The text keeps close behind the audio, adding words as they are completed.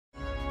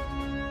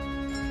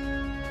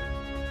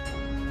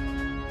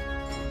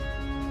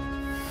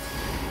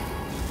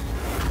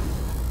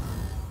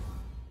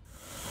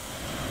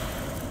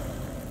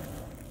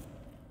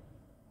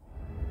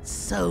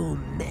So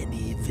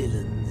many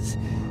villains.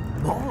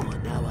 More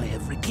now I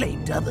have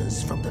reclaimed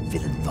others from the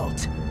villain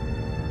vault.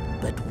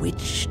 But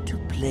which to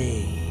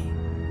play?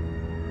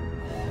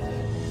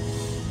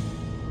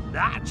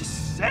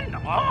 Just send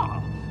them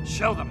all.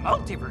 Show the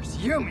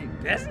multiverse you mean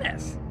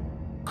business.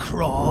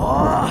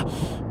 Craw!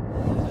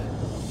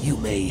 You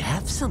may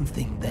have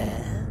something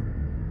there.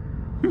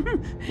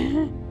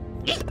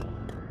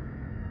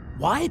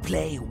 Why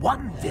play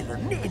one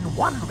villain in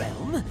one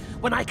realm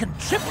when I can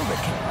triple the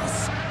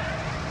chaos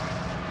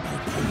by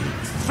playing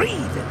 3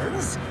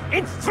 villains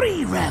in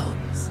 3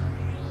 realms?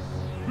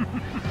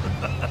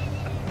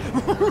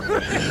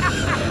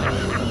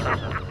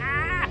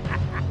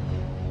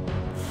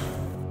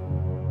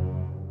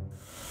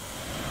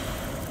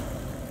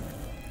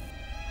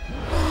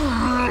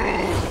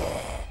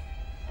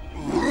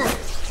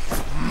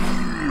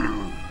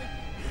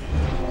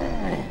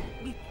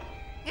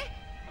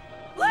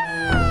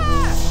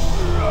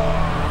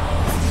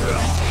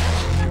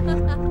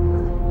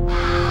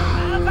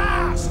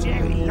 Avast,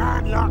 ye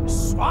landlocked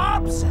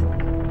swabs!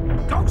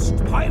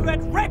 Ghost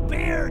pirate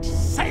Redbeard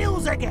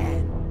sails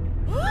again!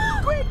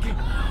 Quick!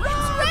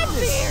 It's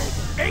Redbeard!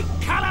 In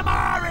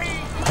calamari!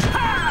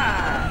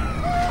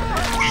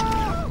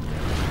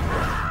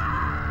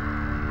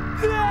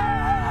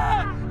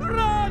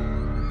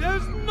 Run!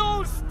 There's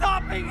no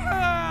stopping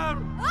her!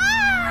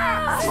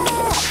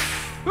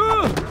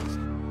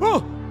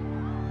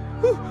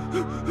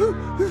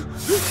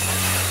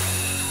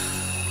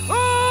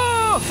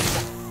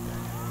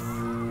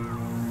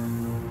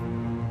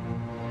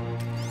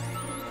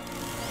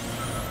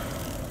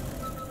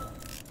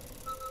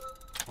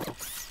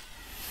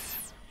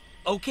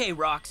 Okay,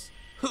 Rox.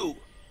 Who?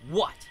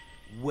 What?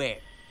 Where?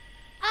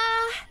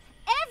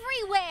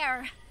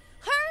 Everywhere!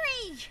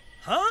 Hurry!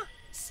 Huh?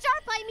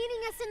 Start by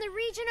meeting us in the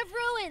region of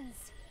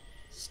ruins.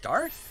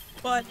 Start?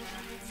 But...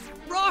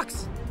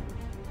 Rox!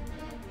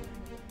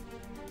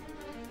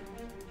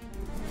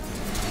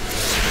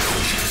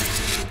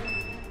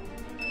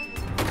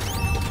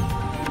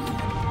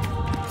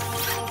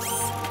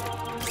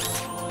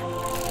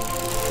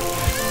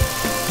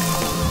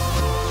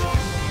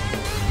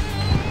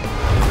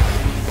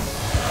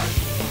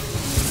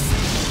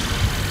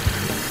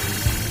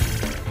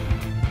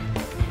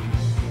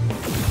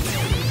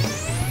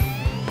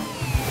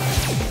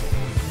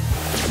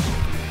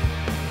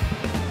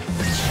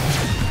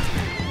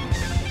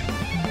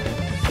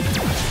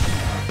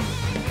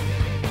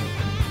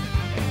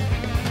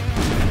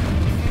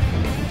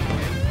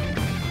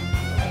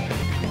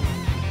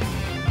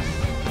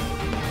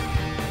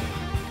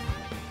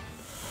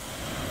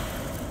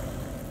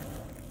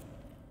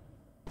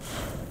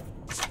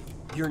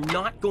 You're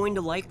not going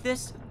to like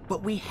this,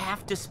 but we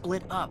have to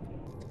split up.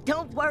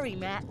 Don't worry,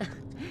 Matt.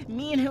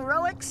 Me and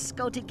Heroics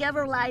go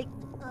together like,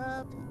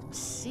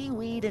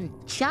 seaweed and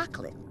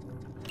chocolate.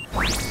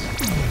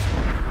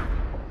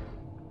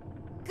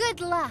 Good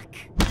luck.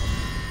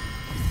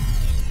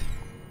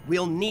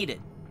 We'll need it.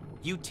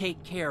 You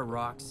take care,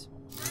 Rox.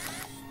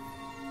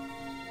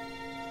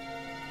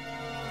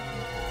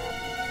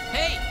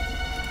 Hey!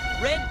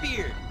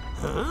 Redbeard!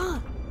 Huh?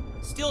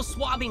 Still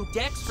swabbing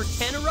decks for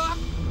Tenorok?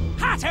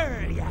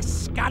 Hatter, you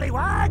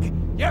scallywag!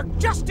 You're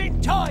just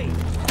in time!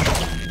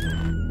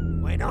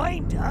 When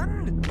I'm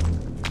done,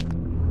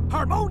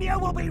 Harmonia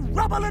will be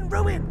rubble and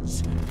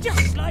ruins,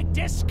 just like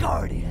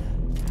Discordia.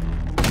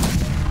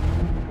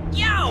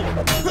 Yow!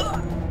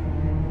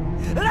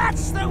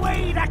 That's the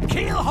way to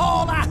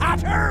keelhaul a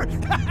Hatter!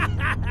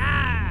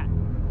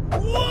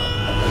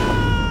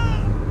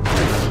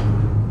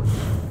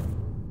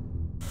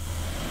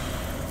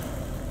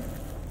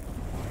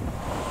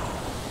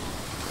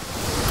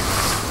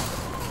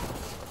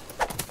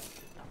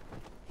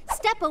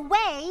 Step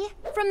away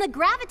from the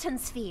graviton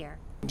sphere.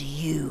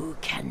 You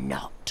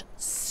cannot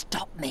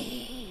stop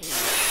me.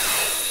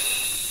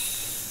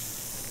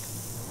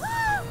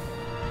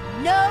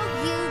 No,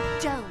 you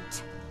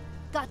don't.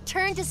 Got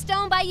turned to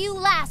stone by you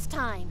last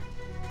time.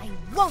 I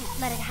won't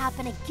let it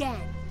happen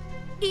again,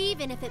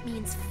 even if it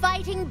means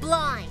fighting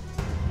blind.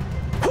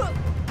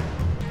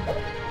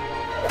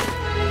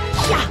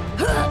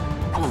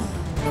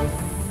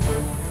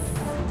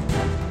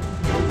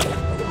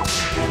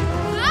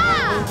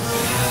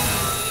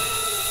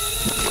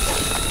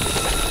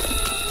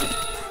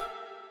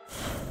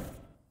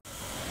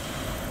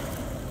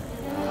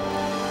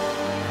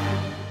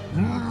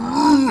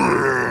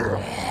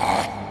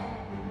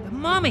 The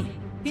mummy!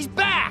 He's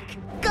back!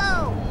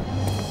 Go!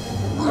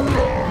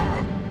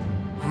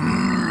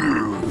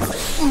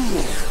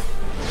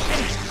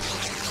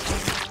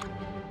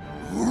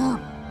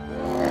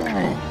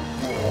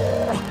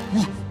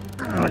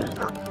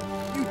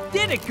 You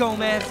did it,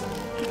 Gomez!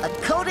 A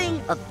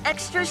coating of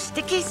extra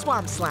sticky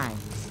swamp slime.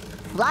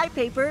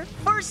 Flypaper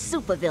for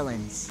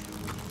supervillains.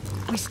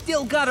 We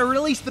still gotta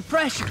release the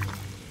pressure.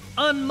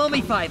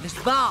 Unmummify this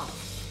valve.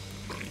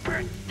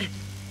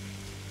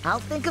 I'll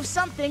think of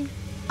something.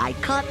 I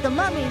caught the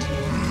mummy.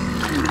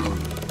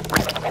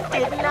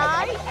 Didn't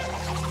I?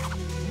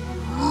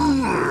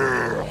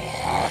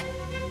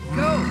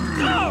 Go!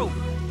 Go!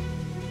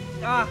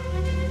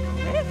 Ta-da!